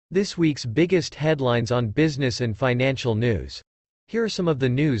This week's biggest headlines on business and financial news. Here are some of the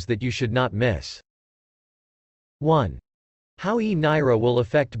news that you should not miss. 1. How eNaira will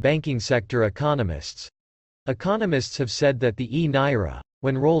affect banking sector. Economists have said that the eNaira,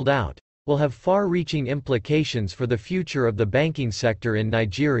 when rolled out, will have far-reaching implications for the future of the banking sector in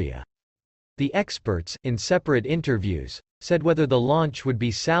Nigeria. The experts, in separate interviews, said whether the launch would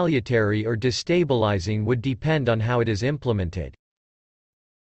be salutary or destabilizing would depend on how it is implemented.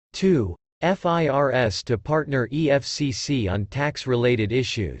 2. FIRS to partner EFCC on tax-related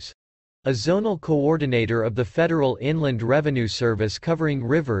issues. A zonal coordinator of the Federal Inland Revenue Service covering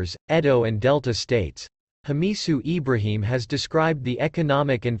Rivers, Edo and Delta states, Hamisu Ibrahim has described the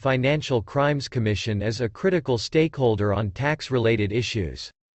Economic and Financial Crimes Commission as a critical stakeholder on tax-related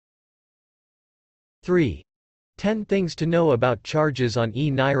issues. 3. 10 things to know about charges on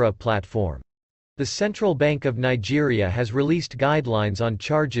eNaira platform. The Central Bank of Nigeria has released guidelines on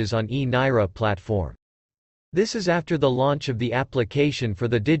charges on eNaira platform. This is after the launch of the application for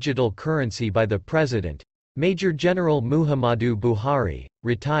the digital currency by the President, Major General Muhammadu Buhari,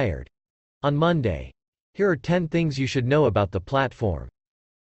 retired, on Monday. Here are 10 things you should know about the platform.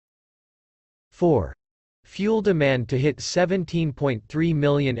 4. Fuel demand to hit 17.3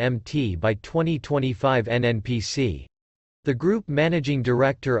 million MT by 2025. NNPC. The Group Managing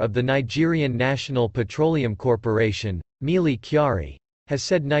Director of the Nigerian National Petroleum Corporation, Mili Kyari, has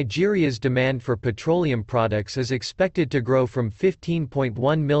said Nigeria's demand for petroleum products is expected to grow from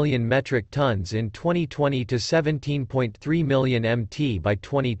 15.1 million metric tons in 2020 to 17.3 million MT by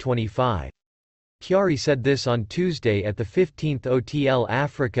 2025. Kyari said this on Tuesday at the 15th OTL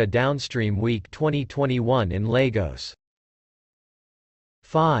Africa Downstream Week 2021 in Lagos.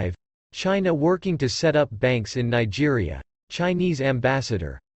 5. China working to set up banks in Nigeria. Chinese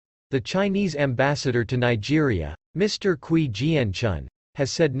ambassador. The Chinese ambassador to Nigeria, Mr. Kui Jianchun, has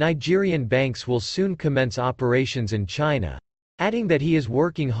said Nigerian banks will soon commence operations in China, adding that he is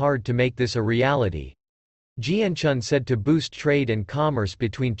working hard to make this a reality. Jianchun said to boost trade and commerce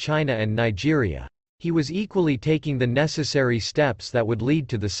between China and Nigeria, he was equally taking the necessary steps that would lead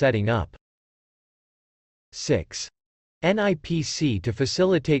to the setting up. 6. NIPC to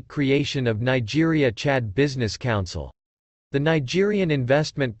facilitate creation of Nigeria-Chad Business Council. The Nigerian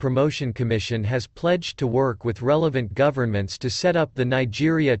Investment Promotion Commission has pledged to work with relevant governments to set up the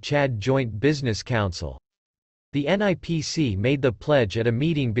Nigeria-Chad Joint Business Council. The NIPC made the pledge at a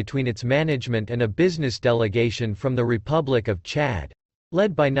meeting between its management and a business delegation from the Republic of Chad,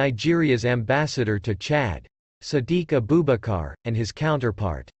 led by Nigeria's ambassador to Chad, Sadiq Abubakar, and his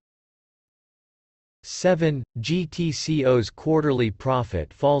counterpart. 7. GTCOs quarterly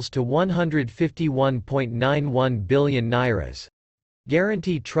profit falls to 151.91 billion nairas.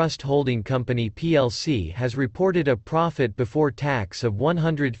 Guarantee Trust Holding Company plc has reported a profit before tax of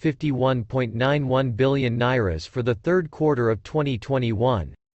 151.91 billion nairas for the third quarter of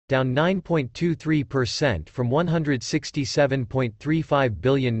 2021, down 9.23% from 167.35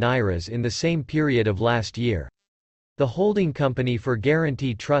 billion nairas in the same period of last year. The holding company for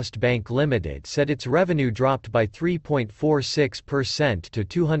Guarantee Trust Bank Limited said its revenue dropped by 3.46% to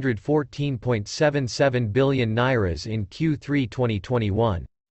 214.77 billion nairas in Q3 2021.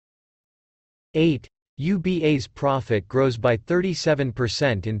 8. UBA's profit grows by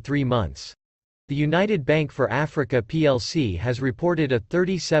 37% in 3 months. The United Bank for Africa plc has reported a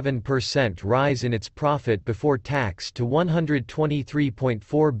 37% rise in its profit before tax to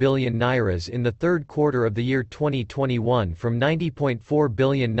 123.4 billion nairas in the third quarter of the year 2021 from 90.4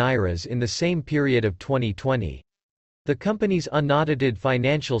 billion nairas in the same period of 2020. The company's unaudited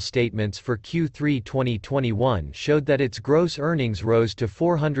financial statements for Q3 2021 showed that its gross earnings rose to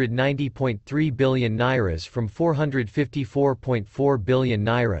 490.3 billion nairas from 454.4 billion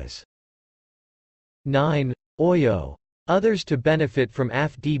nairas. 9. Oyo. Others to benefit from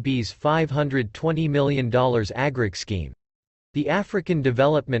AfDBs $520 million agric scheme. The African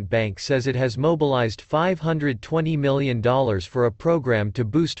Development Bank says it has mobilized $520 million for a program to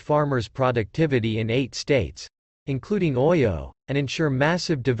boost farmers' productivity in 8 states, including Oyo, and ensure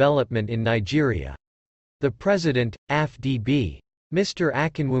massive development in Nigeria. The president, AfDB, Mr.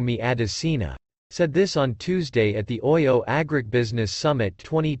 Akinwumi Adesina, said this on Tuesday at the Oyo Agribusiness Summit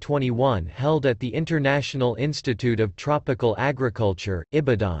 2021 held at the International Institute of Tropical Agriculture,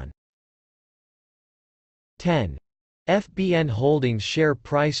 Ibadan. 10. FBN Holdings share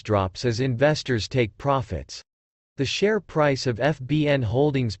price drops as investors take profits. The share price of FBN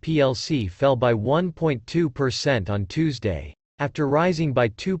Holdings plc fell by 1.2% on Tuesday, after rising by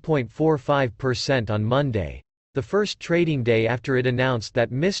 2.45% on Monday, the first trading day after it announced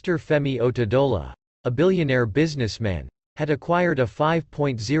that Mr. Femi Otedola, a billionaire businessman, had acquired a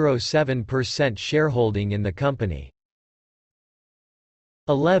 5.07% shareholding in the company.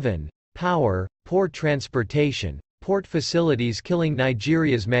 11. Power, poor transportation, port facilities killing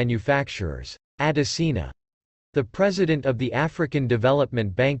Nigeria's manufacturers. Adesina. The president of the African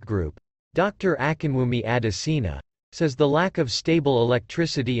Development Bank Group, Dr. Akinwumi Adesina, says the lack of stable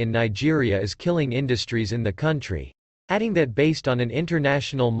electricity in Nigeria is killing industries in the country, adding that based on an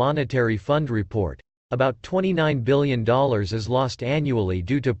International Monetary Fund report, about $29 billion is lost annually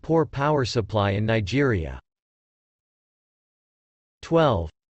due to poor power supply in Nigeria. 12.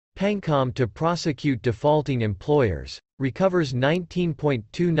 PenCom to prosecute defaulting employers, recovers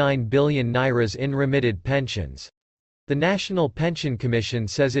 19.29 billion nairas in remitted pensions. The National Pension Commission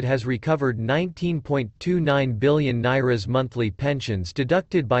says it has recovered 19.29 billion nairas monthly pensions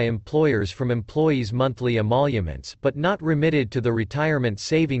deducted by employers from employees' monthly emoluments but not remitted to the retirement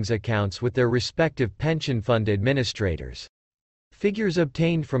savings accounts with their respective pension fund administrators. Figures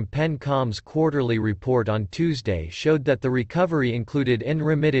obtained from PenCom's quarterly report on Tuesday showed that the recovery included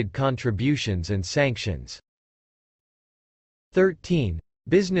unremitted contributions and sanctions. 13.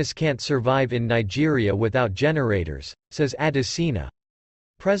 Business can't survive in Nigeria without generators, says Adesina.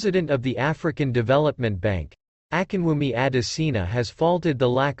 President of the African Development Bank, Akinwumi Adesina has faulted the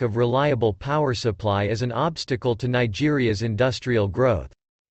lack of reliable power supply as an obstacle to Nigeria's industrial growth.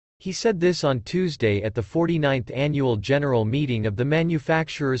 He said this on Tuesday at the 49th Annual General Meeting of the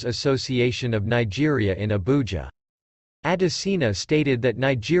Manufacturers Association of Nigeria in Abuja. Adesina stated that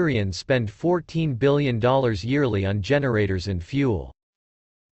Nigerians spend $14 billion yearly on generators and fuel.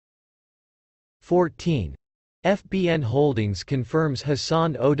 14. FBN Holdings confirms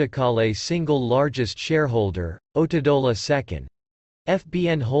Hassan-Odukale single largest shareholder, Otedola second.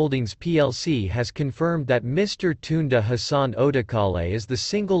 FBN Holdings plc has confirmed that Mr. Tunde Hassan-Odukale is the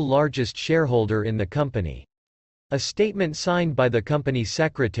single largest shareholder in the company. A statement signed by the company's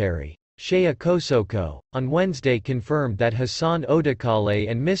secretary, Shea Kosoko, on Wednesday confirmed that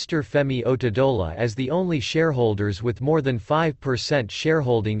Hassan-Odukale and Mr. Femi Otedola as the only shareholders with more than 5%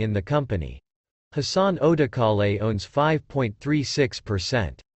 shareholding in the company. Hassan-Odukale owns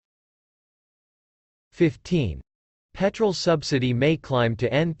 5.36%. 15. Petrol subsidy may climb to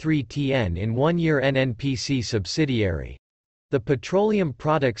N3TN in one-year. NNPC subsidiary. The Petroleum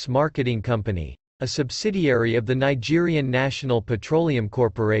Products Marketing Company, a subsidiary of the Nigerian National Petroleum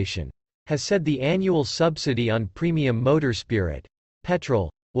Corporation, has said the annual subsidy on premium motor spirit, Petrol,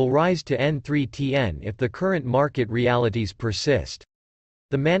 will rise to N3TN if the current market realities persist.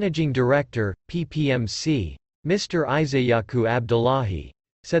 The managing director, PPMC, Mr. Isayaku Abdullahi,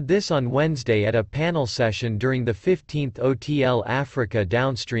 said this on Wednesday at a panel session during the 15th OTL Africa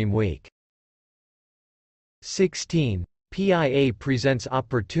Downstream Week. 16. PIA presents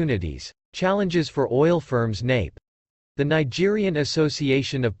opportunities, challenges for oil firms. NAPE. The Nigerian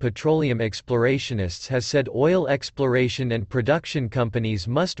Association of Petroleum Explorationists has said oil exploration and production companies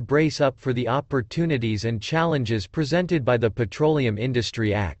must brace up for the opportunities and challenges presented by the Petroleum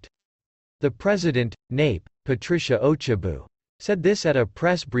Industry Act. The president, NAPE, Patricia Ochebu, said this at a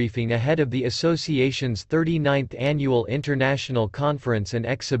press briefing ahead of the association's 39th annual international conference and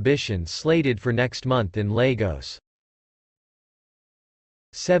exhibition slated for next month in Lagos.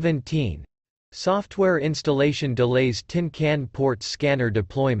 17. Software installation delays Tin Can port scanner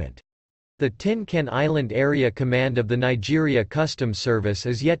deployment. The Tin Can Island Area Command of the Nigeria Customs Service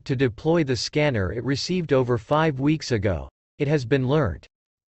is yet to deploy the scanner it received over 5 weeks ago, it has been learnt.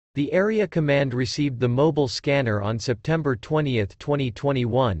 The Area Command received the mobile scanner on September 20,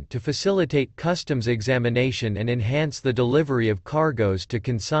 2021 to facilitate customs examination and enhance the delivery of cargoes to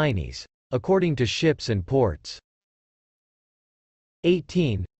consignees, according to Ships and Ports.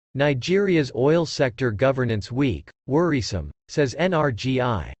 18. Nigeria's oil sector governance weak, worrisome, says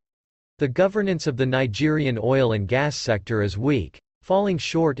NRGI. The governance of the Nigerian oil and gas sector is weak, falling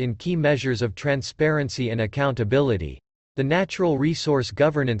short in key measures of transparency and accountability, the Natural Resource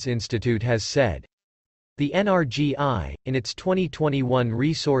Governance Institute has said. The NRGI, in its 2021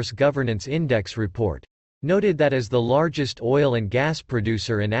 Resource Governance Index report, noted that as the largest oil and gas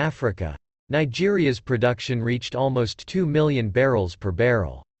producer in Africa, Nigeria's production reached almost 2 million barrels per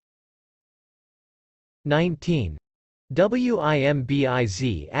barrel. 19.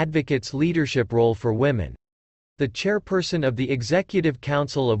 WIMBIZ advocates leadership role for women. The chairperson of the Executive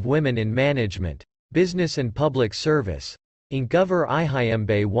Council of Women in Management, Business and Public Service, Ngover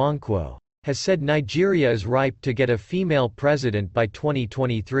Ihayembe Nwankwo, has said Nigeria is ripe to get a female president by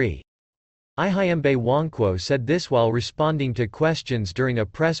 2023. Ihayembe Nwankwo said this while responding to questions during a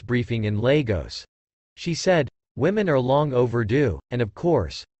press briefing in Lagos. She said, "Women are long overdue, and of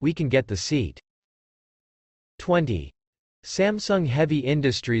course, we can get the seat." 20. Samsung Heavy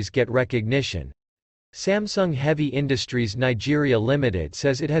Industries get recognition. Samsung Heavy Industries Nigeria Limited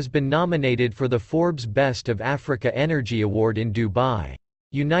says it has been nominated for the Forbes Best of Africa Energy Award in Dubai,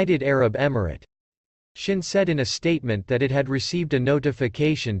 United Arab Emirate. SHIN said in a statement that it had received a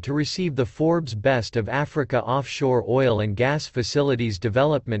notification to receive the Forbes Best of Africa Offshore Oil and Gas Facilities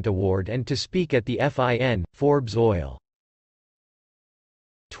Development Award and to speak at the FIN, Forbes Oil.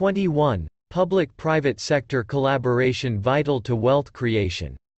 21. Public-private sector collaboration vital to wealth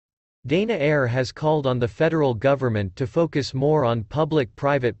creation. eNaira has called on the federal government to focus more on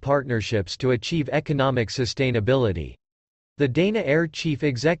public-private partnerships to achieve economic sustainability. The eNaira Chief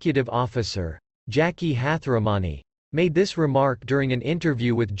Executive Officer, Jackie Hathramani, made this remark during an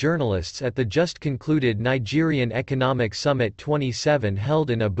interview with journalists at the just-concluded Nigerian Economic Summit 27 held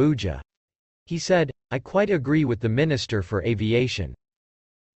in Abuja. He said, "I quite agree with the Minister for Aviation."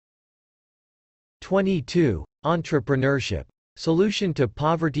 22. Entrepreneurship. Solution to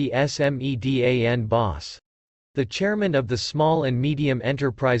poverty SMEDAN boss. The chairman of the Small and Medium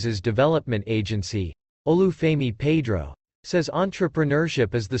Enterprises Development Agency, Olufemi Pedro, says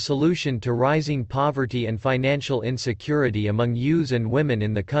entrepreneurship is the solution to rising poverty and financial insecurity among youths and women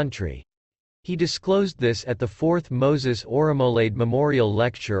in the country. He disclosed this at the 4th Moses Oromolade Memorial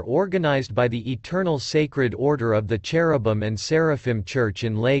Lecture organized by the Eternal Sacred Order of the Cherubim and Seraphim Church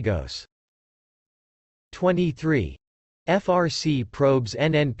in Lagos. 23. FRC probes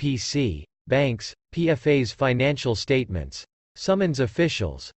NNPC, banks, PFA's financial statements. Summons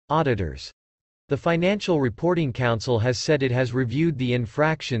officials, auditors. The Financial Reporting Council has said it has reviewed the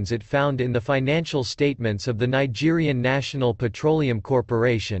infractions it found in the financial statements of the Nigerian National Petroleum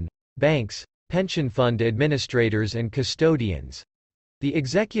Corporation, banks, pension fund administrators and custodians. The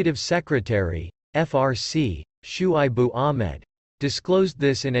Executive Secretary, FRC, Shuaibu Ahmed, disclosed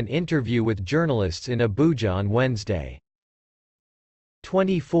this in an interview with journalists in Abuja on Wednesday.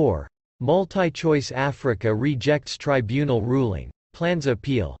 24. MultiChoice Africa rejects tribunal ruling, plans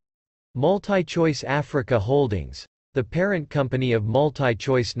appeal. MultiChoice Africa Holdings, the parent company of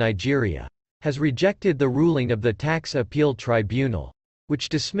MultiChoice Nigeria, has rejected the ruling of the Tax Appeal Tribunal, which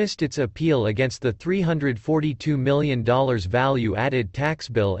dismissed its appeal against the $342 million value-added tax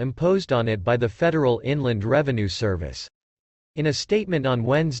bill imposed on it by the Federal Inland Revenue Service. In a statement on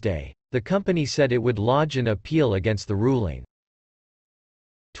Wednesday, the company said it would lodge an appeal against the ruling.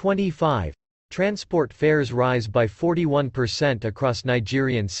 25. Transport fares rise by 41% across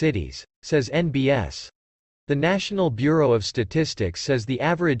Nigerian cities, says NBS. The National Bureau of Statistics says the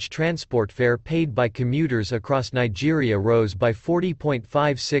average transport fare paid by commuters across Nigeria rose by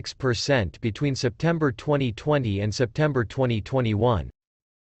 40.56% between September 2020 and September 2021.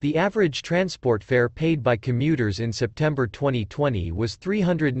 The average transport fare paid by commuters in September 2020 was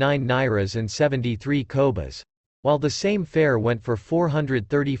 309 nairas and 73 kobas, while the same fare went for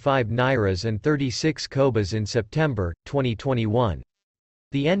 435 nairas and 36 kobas in September 2021.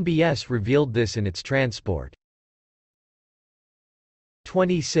 The NBS revealed this in its transport.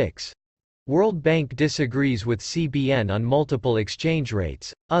 26. World Bank disagrees with CBN on multiple exchange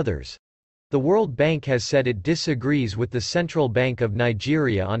rates, others. The World Bank has said it disagrees with the Central Bank of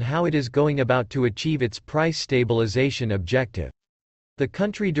Nigeria on how it is going about to achieve its price stabilization objective. The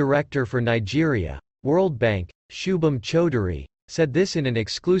country director for Nigeria, World Bank, Shubham Chaudhary, said this in an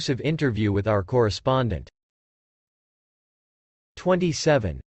exclusive interview with our correspondent.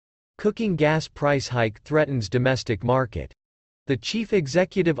 27. Cooking gas price hike threatens domestic market. The Chief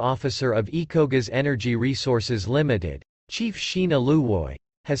Executive Officer of Ecogas Energy Resources Limited, Chief Sheena Luwoy,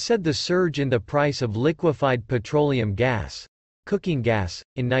 has said the surge in the price of liquefied petroleum gas, cooking gas,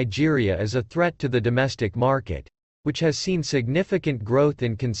 in Nigeria is a threat to the domestic market, which has seen significant growth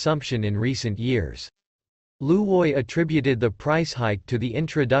in consumption in recent years. Luwoy attributed the price hike to the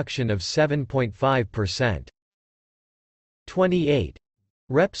introduction of 7.5%. 28.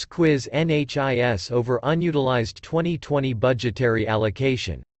 Reps quiz NHIS over unutilized 2020 budgetary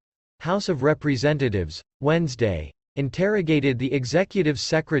allocation. House of Representatives, Wednesday, interrogated the Executive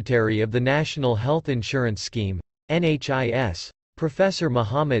Secretary of the National Health Insurance Scheme, NHIS, Professor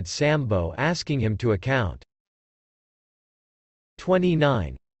Mohammed Sambo, asking him to account.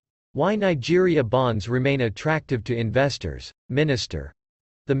 29. Why Nigeria bonds remain attractive to investors, Minister.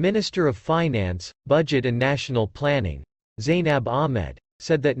 The Minister of Finance, Budget and National Planning, Zainab Ahmed,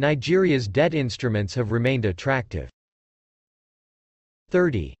 said that Nigeria's debt instruments have remained attractive.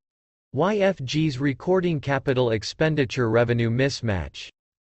 30. YFG's recording capital expenditure revenue mismatch.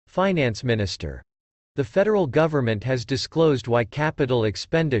 Finance Minister. The federal government has disclosed why capital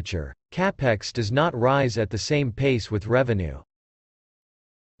expenditure, CapEx, does not rise at the same pace with revenue.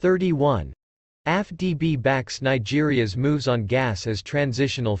 31. AfDB backs Nigeria's moves on gas as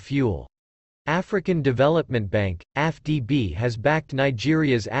transitional fuel. African Development Bank, AfDB has backed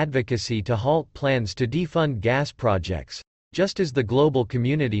Nigeria's advocacy to halt plans to defund gas projects, just as the global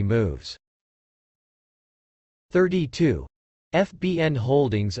community moves. 32. FBN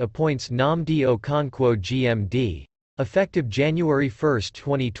Holdings appoints Nnamdi Okonkwo GMD. Effective January 1,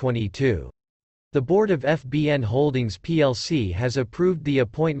 2022. The board of FBN Holdings plc has approved the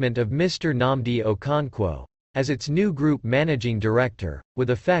appointment of Mr. Nnamdi Okonkwo as its new group managing director, with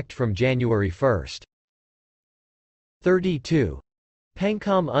effect from January 1. 32.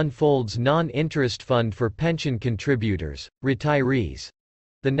 PenCom unfolds non-interest fund for pension contributors, retirees.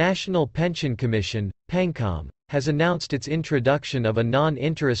 The National Pension Commission, PenCom, has announced its introduction of a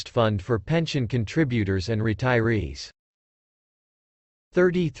non-interest fund for pension contributors and retirees.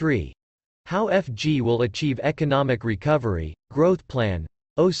 33. How FG will achieve economic recovery, growth plan,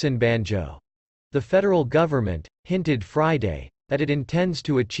 Osinbanjo. The federal government hinted Friday that it intends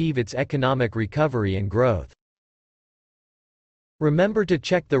to achieve its economic recovery and growth. Remember to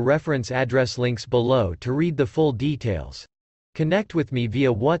check the reference address links below to read the full details. Connect with me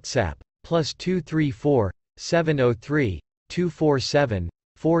via WhatsApp, +234 703 247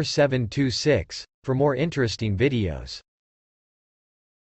 4726, for more interesting videos.